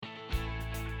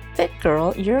Fit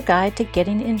Girl, your guide to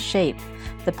getting in shape,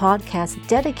 the podcast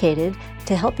dedicated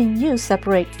to helping you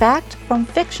separate fact from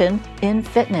fiction in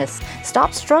fitness.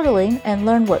 Stop struggling and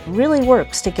learn what really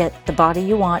works to get the body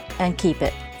you want and keep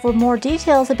it. For more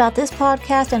details about this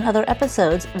podcast and other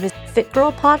episodes, visit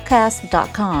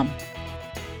fitgirlpodcast.com.